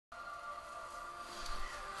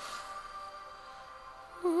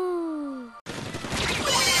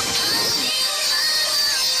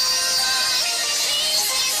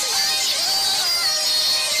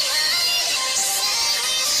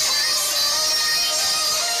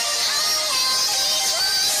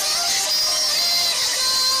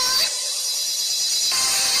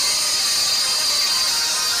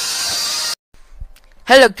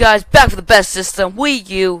Hello guys, back for the best system, Wii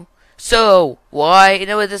U. So, why you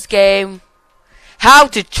know what this game? How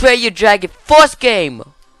to Train Your Dragon Force game.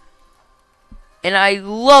 And I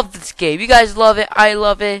love this game. You guys love it, I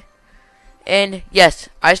love it. And yes,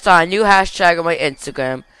 I saw a new hashtag on my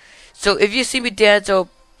Instagram. So if you see me dance or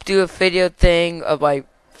do a video thing of my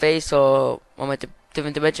face or on my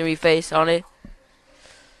different dimension me face on it,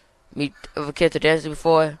 me of a kid to dancing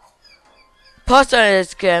before, post on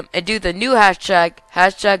Instagram and do the new hashtag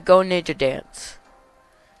Go Ninja Dance.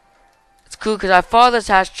 It's cool because I follow this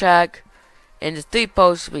hashtag and there's 3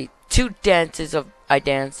 posts with 2 dances of I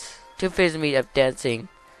dance, 2 videos of me of dancing,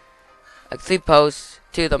 like 3 posts,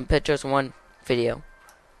 2 of them pictures, 1 video.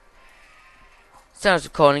 Sounds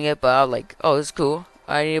recording it, but I'm like, oh, this is cool.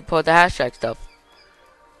 I need to put the hashtag stuff.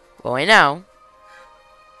 Well, right now,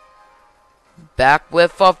 back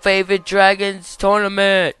with our favorite Dragons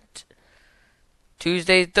tournament.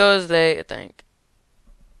 Tuesday, Thursday, I think.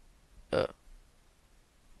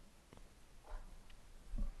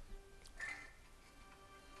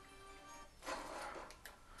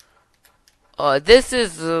 This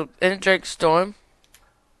is the Drake Storm.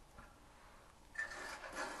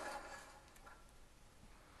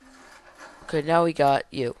 Okay, now we got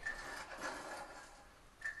you.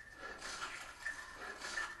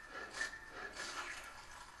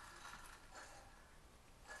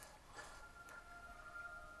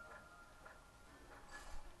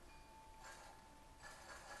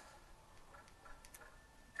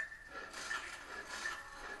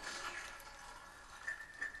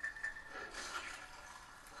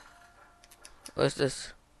 What's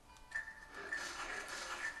this?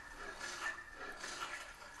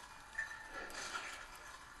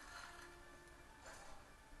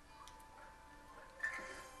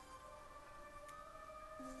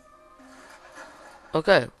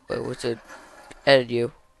 Okay, wait, what's it? Edit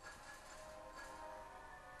you.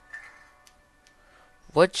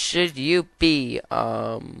 What should you be? It's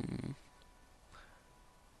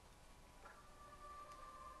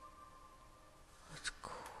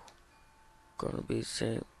gonna be the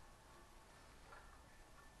same.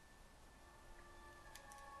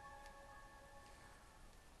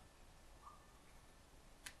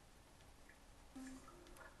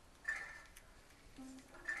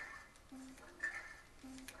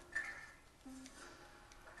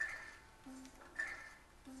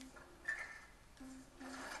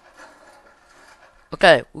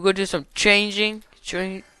 Okay, we're gonna do some training.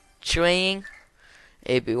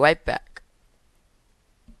 I'll be right back.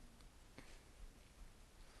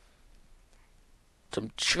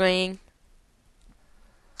 Some training.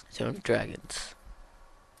 Some dragons.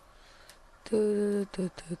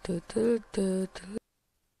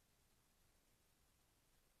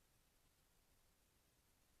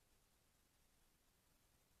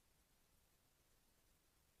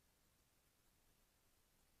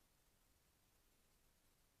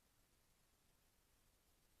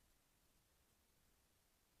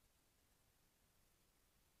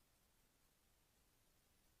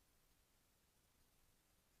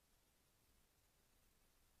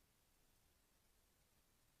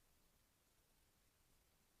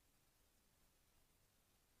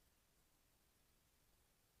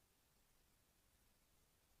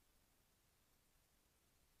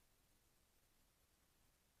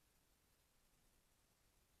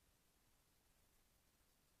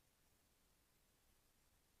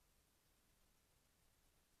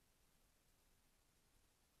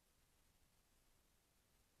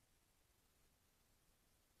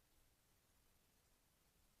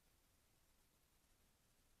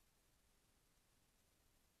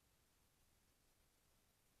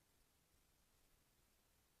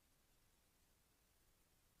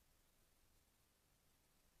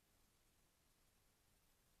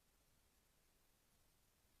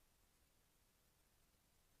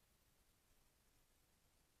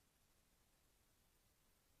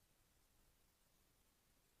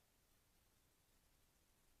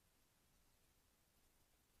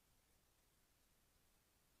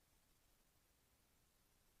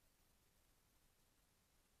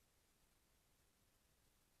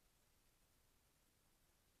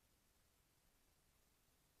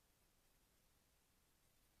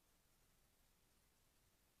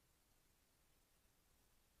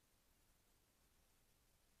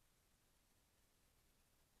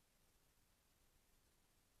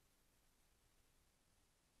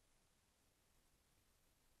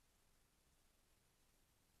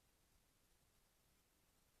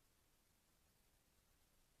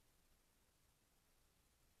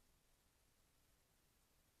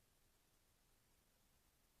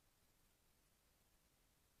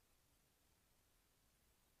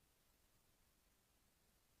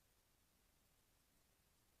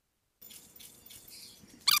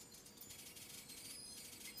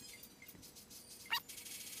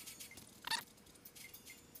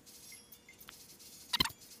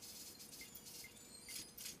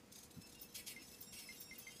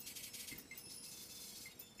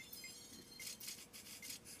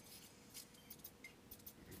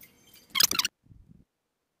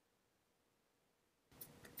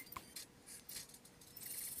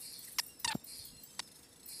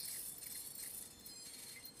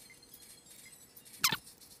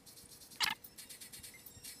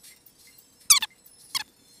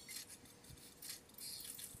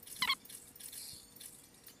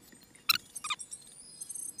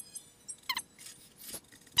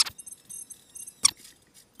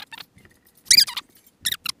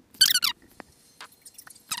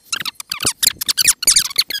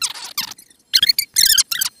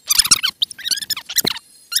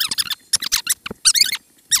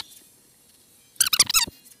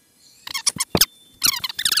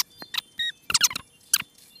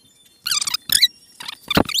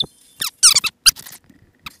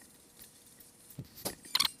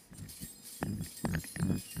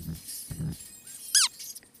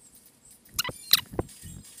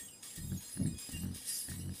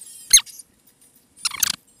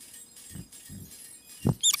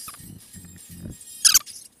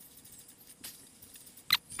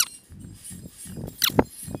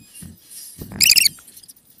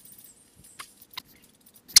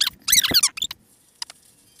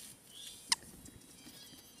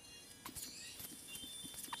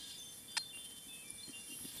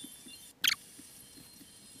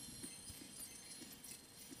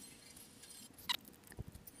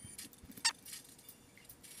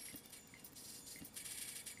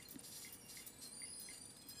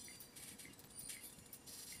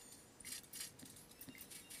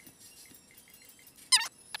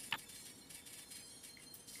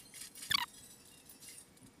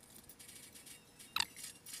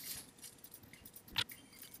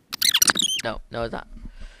 No, no, it's not.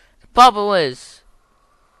 The problem is,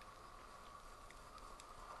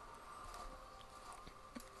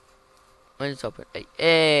 when it's open.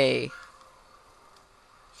 Hey.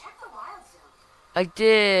 Check the wild zone. I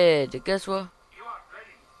did. Guess what? You are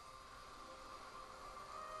ready.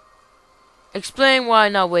 Explain why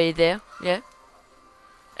not wait there. Yeah.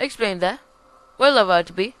 Explain that. Where love I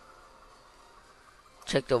to be?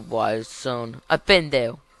 Check the wild zone. I've been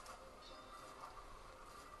there.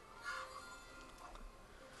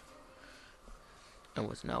 I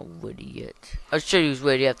was not ready yet. I'll show you who's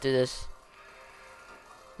ready after this.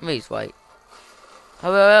 Me's white.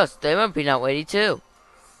 How else? They might be not ready too.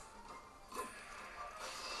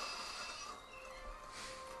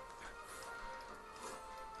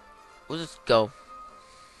 We'll just go.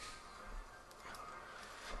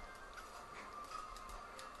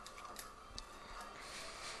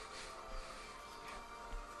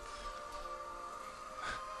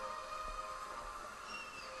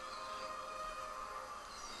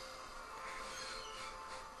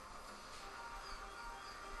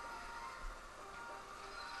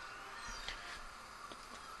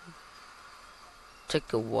 Check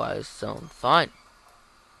the wild zone. Fine.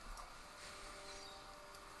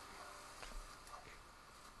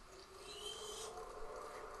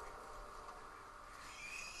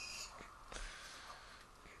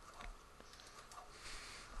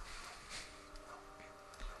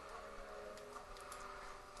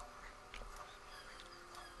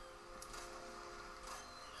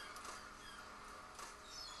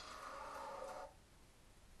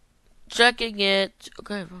 Checking it.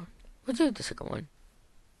 Okay, we'll do the second one.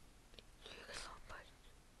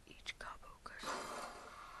 Each combo.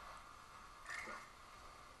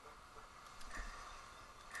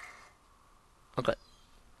 Okay.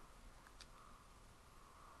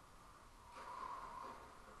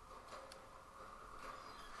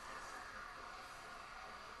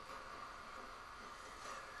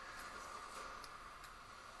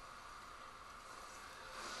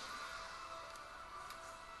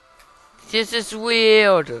 This is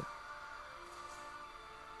weird.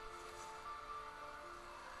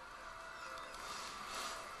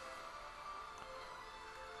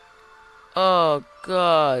 Oh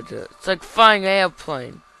god. It's like flying an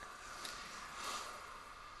airplane.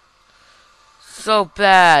 So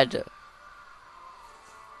bad.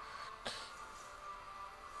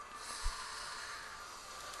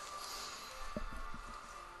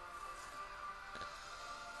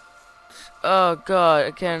 Oh god,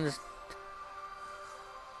 I can't just...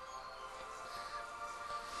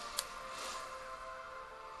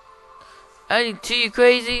 I think two, you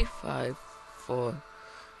crazy? 5, 4,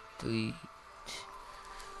 3.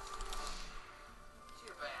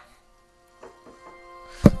 Too bad.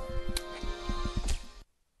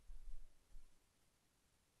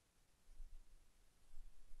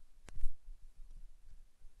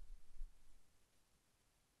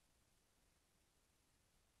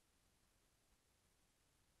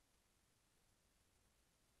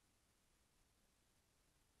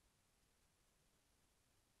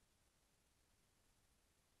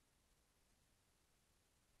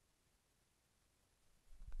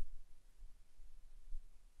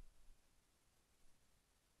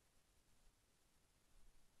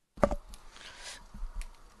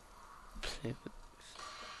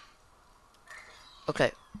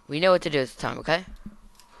 Okay, we know what to do this time, okay?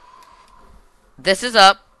 This is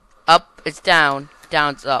up. Up is down.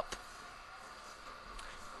 Down's up.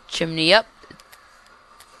 Chimney up.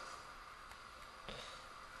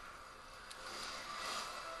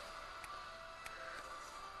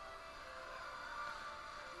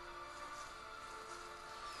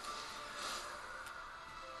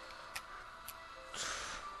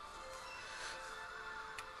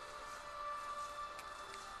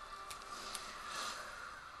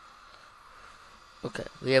 Okay,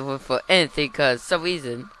 we have one for anything because some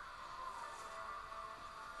reason.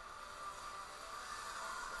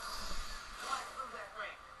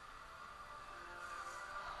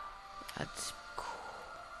 That's cool.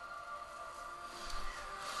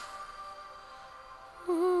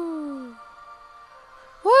 Woo!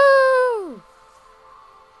 Woo!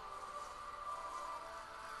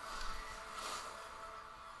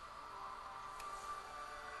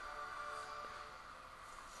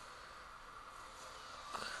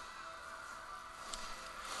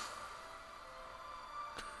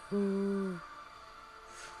 Ooh.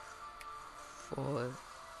 4.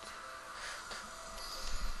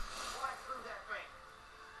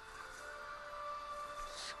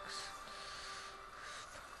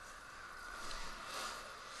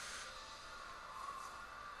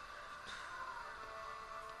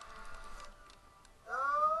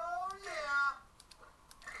 Oh yeah.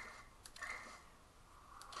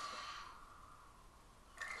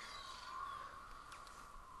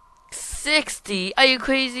 60? Are you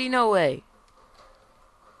crazy? No way.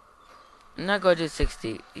 I'm not gonna do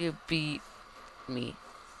 60. You beat me.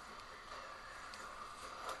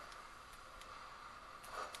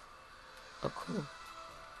 Oh, cool.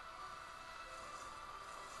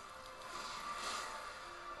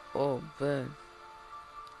 Oh, man.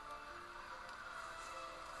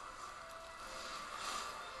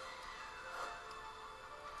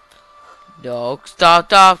 No, stop,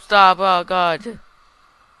 stop, stop. Oh, God.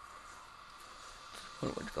 I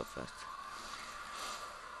want to go fast.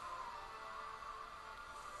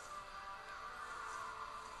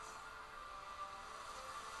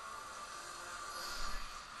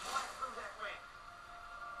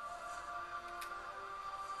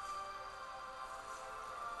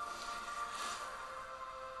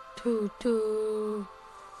 Doo doo.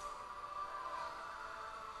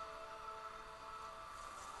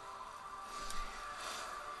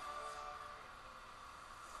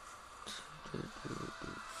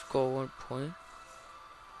 Score 1 point.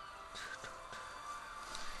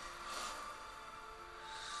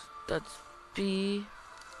 That's B.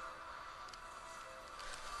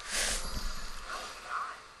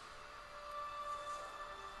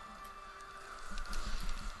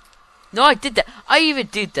 No, I did that. I even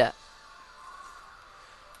did that.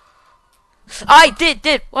 I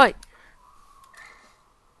did. What?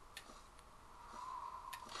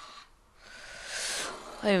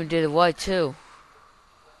 I even did a Y too.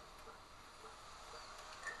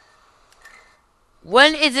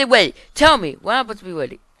 When is it ready? Tell me. When I'm supposed to be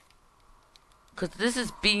ready? Cause this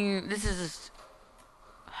is being. This is.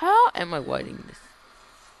 How am I writing this?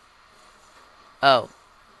 Oh.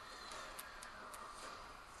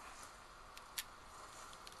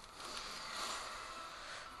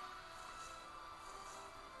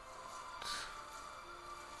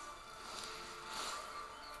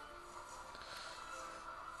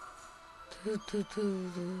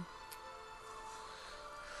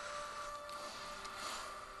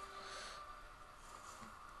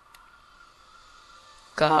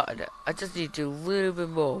 God, I just need to do a little bit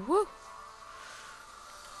more. Woo.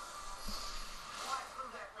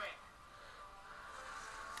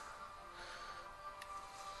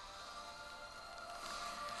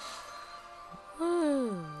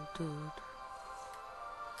 Woo, dude.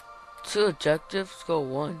 2 objectives, go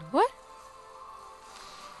 1. What?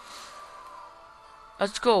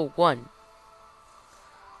 Let's go 1.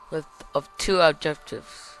 With of 2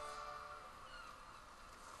 objectives.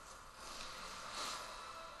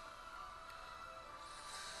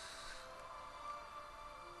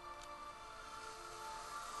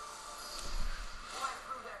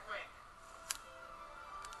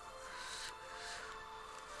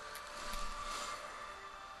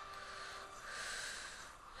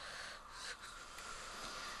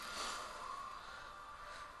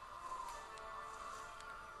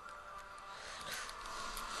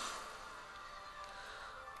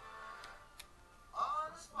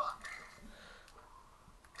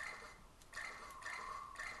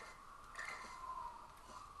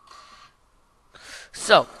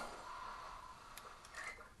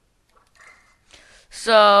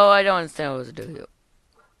 So I don't understand what to do here.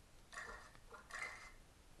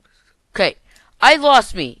 Okay, I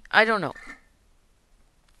lost me. I don't know.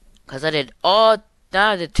 Cause I did all. Now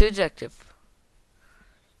I did 2 objectives.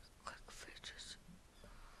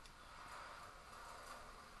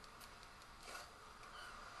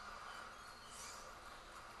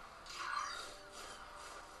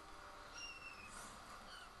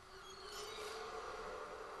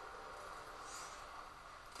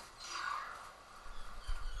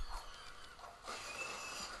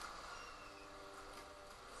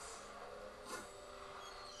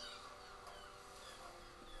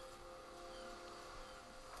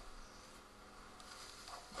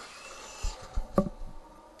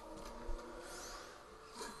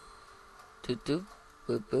 Doop doop,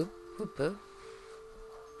 boop boop, boop boop.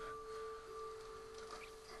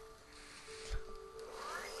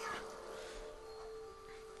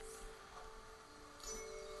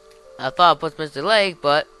 I thought I was Mr. Leg,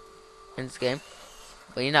 but in this game,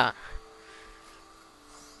 but you're not.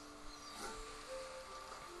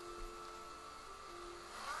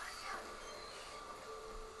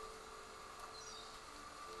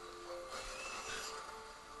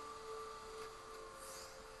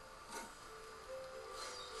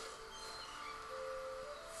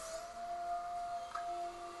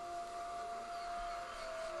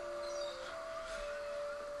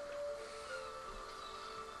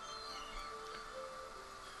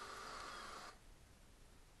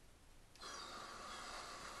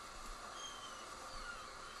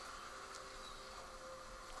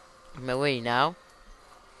 Am I waiting now?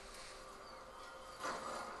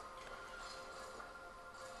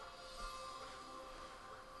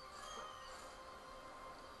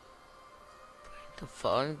 The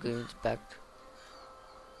fallen green's back.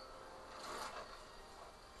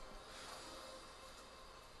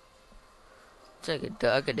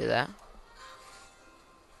 I could do that.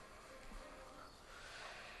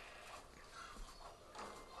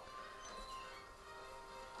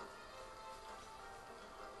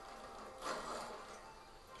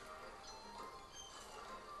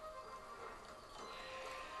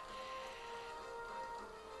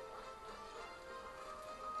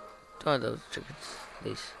 Don't want those chickens,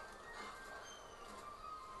 please.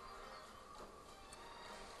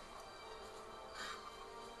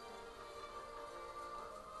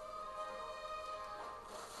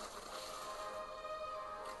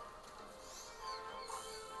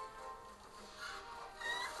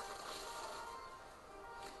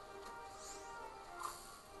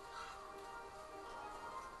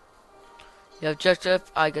 You have just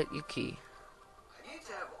if I got your key. I need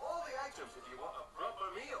to have all the items if you want a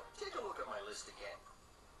proper meal. Take a look at my list again.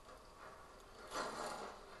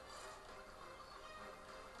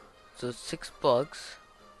 So 6 bucks.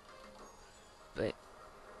 Wait.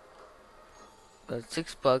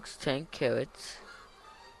 6 bucks, 10 carrots,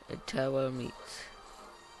 and tower meat.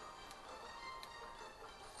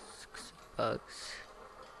 6 bucks.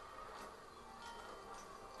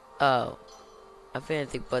 Oh. I have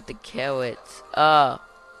anything but the carrots. Oh.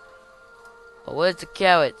 Well, where's the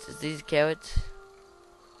carrots? Is these carrots?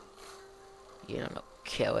 You don't know.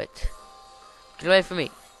 Carrot. Get away from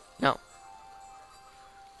me. No.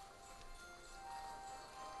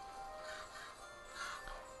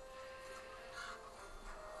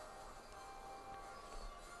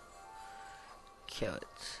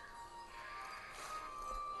 Carrots.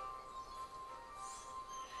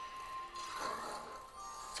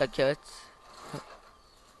 Is that carrots?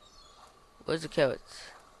 Where's the carrots?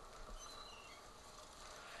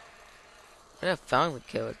 I have found the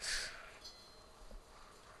carrots.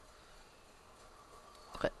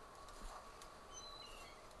 Okay.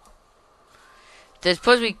 There's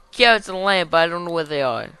supposed to be carrots in the land, but I don't know where they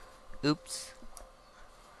are. Oops.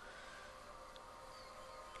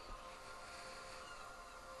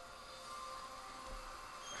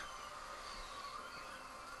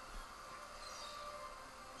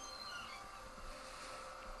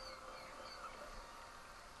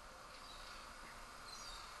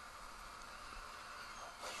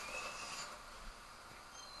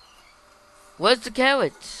 Where's the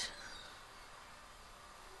carrots?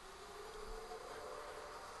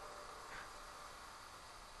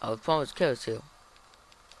 Oh, the problem is carrots here.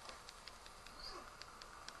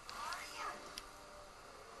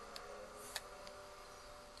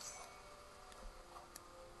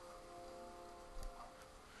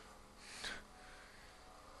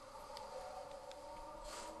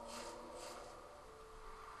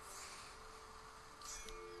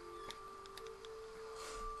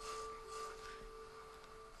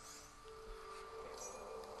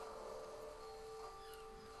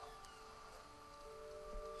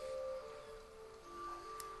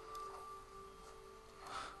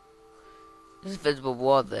 There's a visible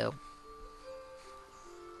wall there.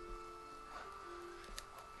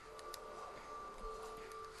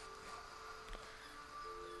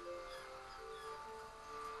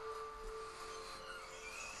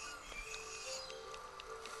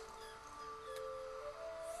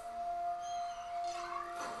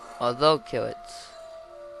 Although carrots.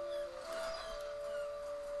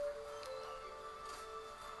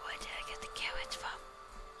 Where did I get the carrots from?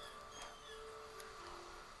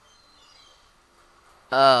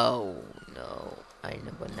 Oh no, I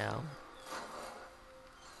never know.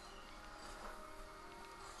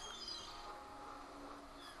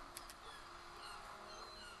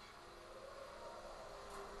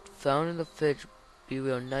 Found in the fridge,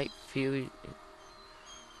 beware night fury.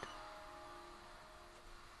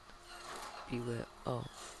 Beware. Oh.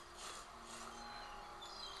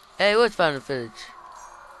 Hey, what's found in the fridge?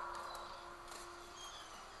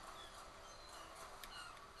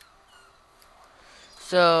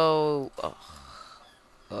 So,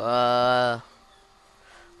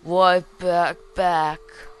 why back?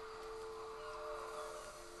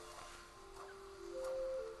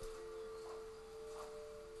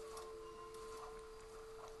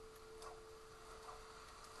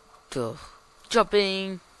 Duh.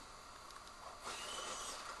 Jumping.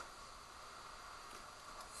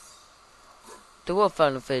 The wolf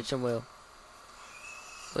found the fridge somewhere.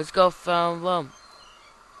 Let's go find them.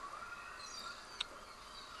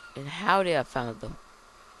 And how did I find them?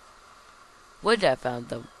 Where did I find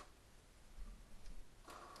them?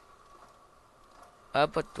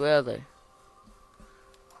 But where are they?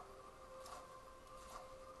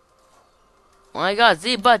 Oh my god,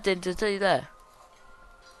 Z button to tell you that.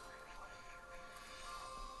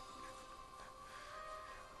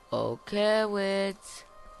 Oh, carrots.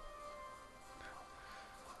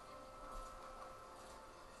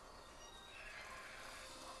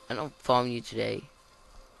 I don't farm you today.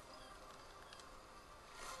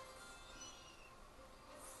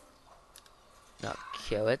 Not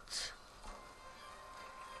carrots.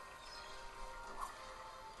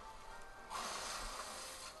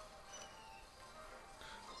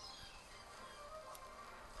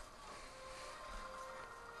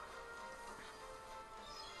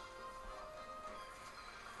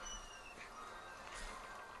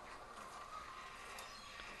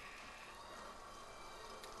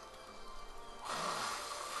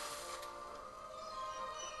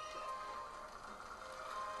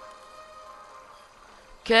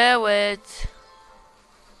 Carrots.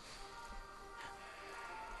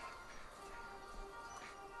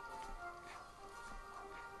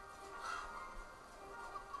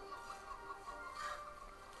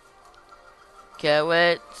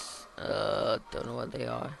 Carrots. Don't know what they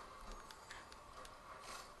are.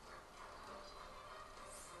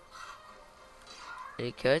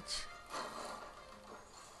 Any carrots?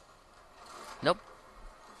 Nope.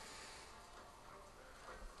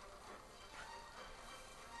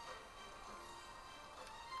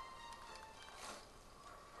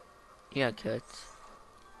 Yeah, carrots.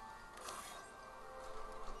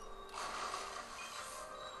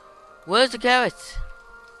 Where's the carrots?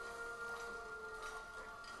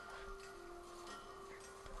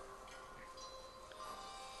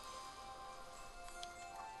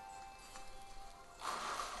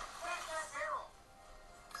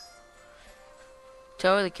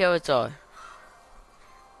 Tell me where the carrots are.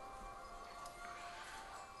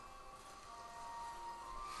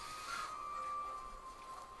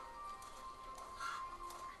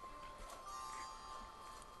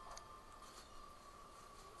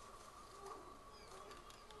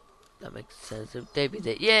 That makes sense. If they be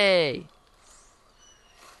there. Yay!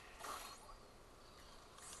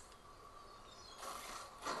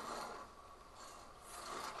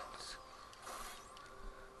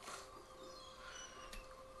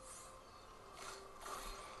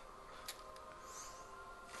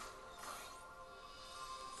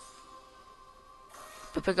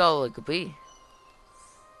 Pick all it could be.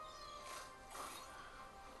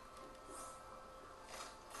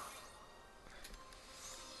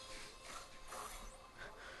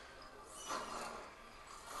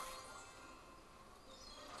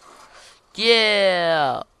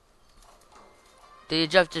 Yeah! Did you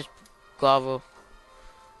drop this gravel?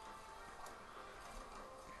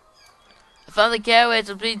 I found the carrots.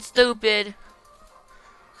 I'm being stupid.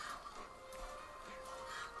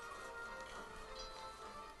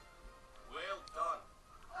 Well done.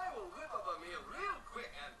 I will whip up a meal real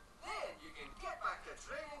quick and then you can get back to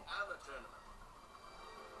training and the tournament.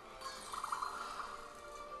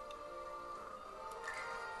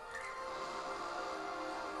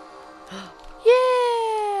 Yeah!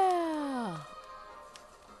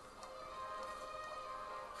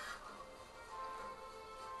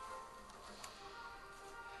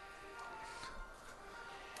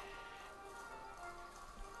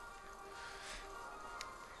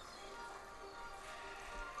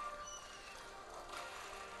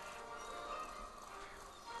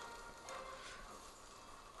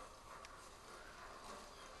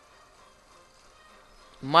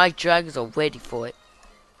 My dragons are waiting for it.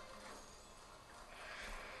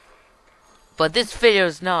 But this video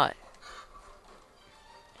is not.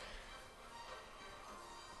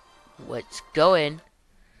 Let's go in,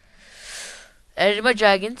 edit my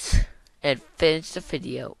dragons, and finish the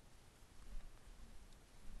video.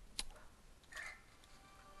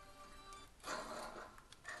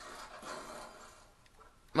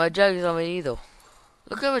 My dragons on me either.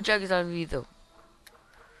 Look at my dragons on me either.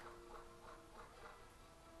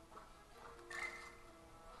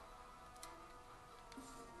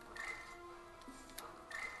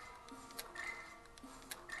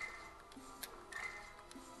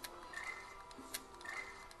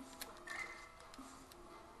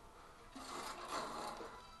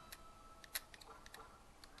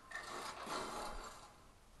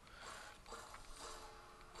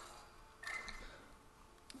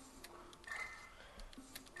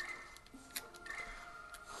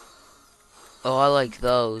 Oh, I like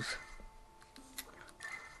those.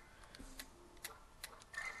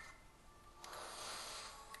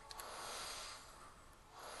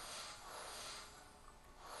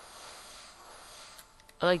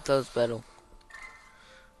 I like those better.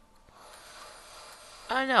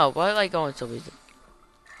 I know, but I like going some reason.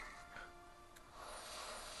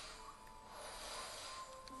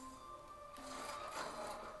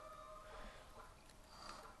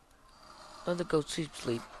 Let the go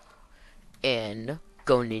sleep. and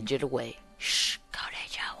go ninja away. Shh, got